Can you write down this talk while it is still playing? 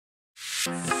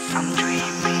I'm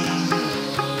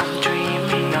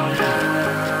dreaming of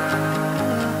love.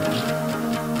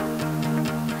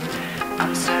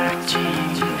 I'm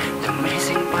searching the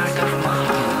missing part of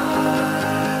my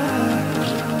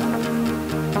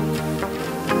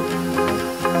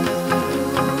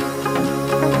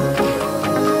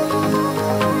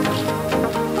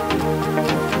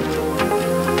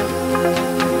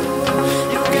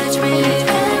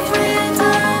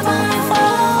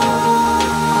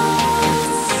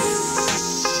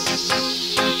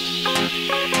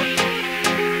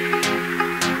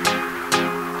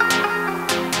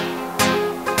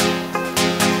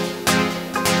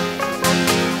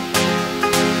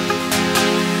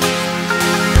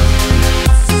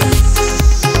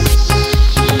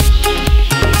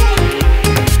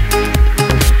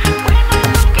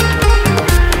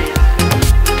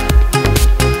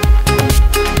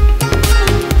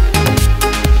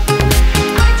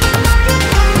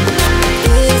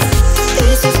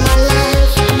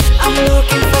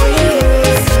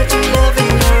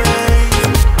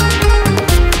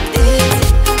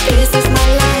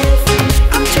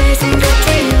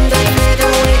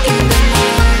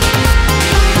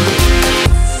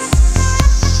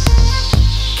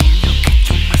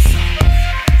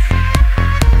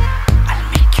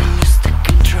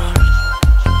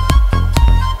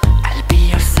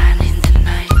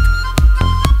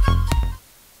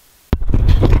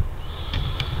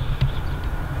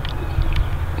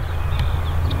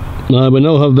Now we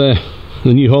now have the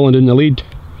new Holland in the lead,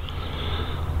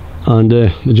 and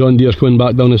the John Deere's coming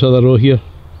back down this other row here.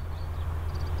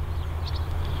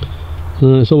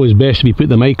 It's always best if you put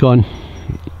the mic on.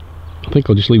 I think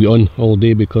I'll just leave it on all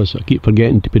day because I keep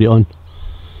forgetting to put it on.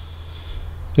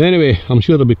 Anyway, I'm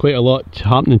sure there'll be quite a lot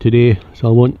happening today, so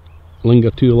I won't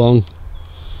linger too long.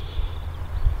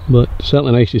 But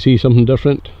certainly nice to see something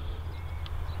different.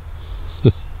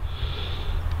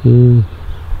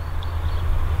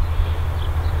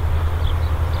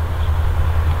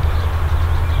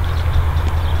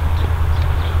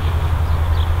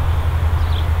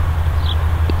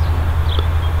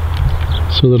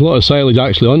 So there's a lot of silage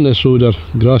actually on this road, or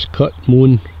grass cut,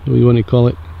 mown, whatever you want to call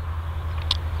it.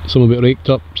 Some of it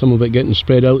raked up, some of it getting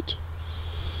spread out,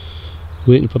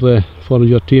 waiting for the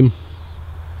forager team.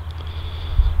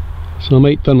 So I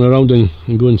might turn around and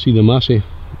go and see the Massey.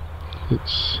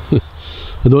 It's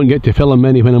I don't get to film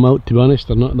many when I'm out, to be honest.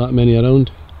 There are not that many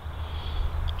around.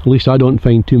 At least I don't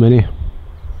find too many.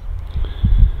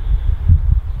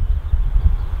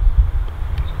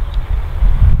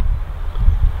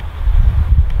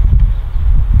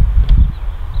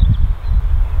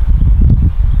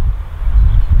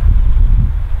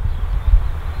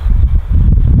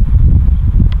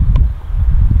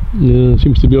 Yeah,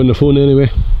 seems to be on the phone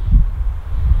anyway.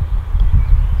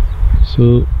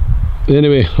 So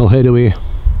anyway, I'll head away,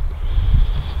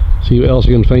 see what else I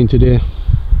can find today.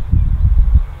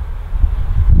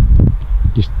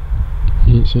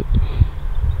 That's it.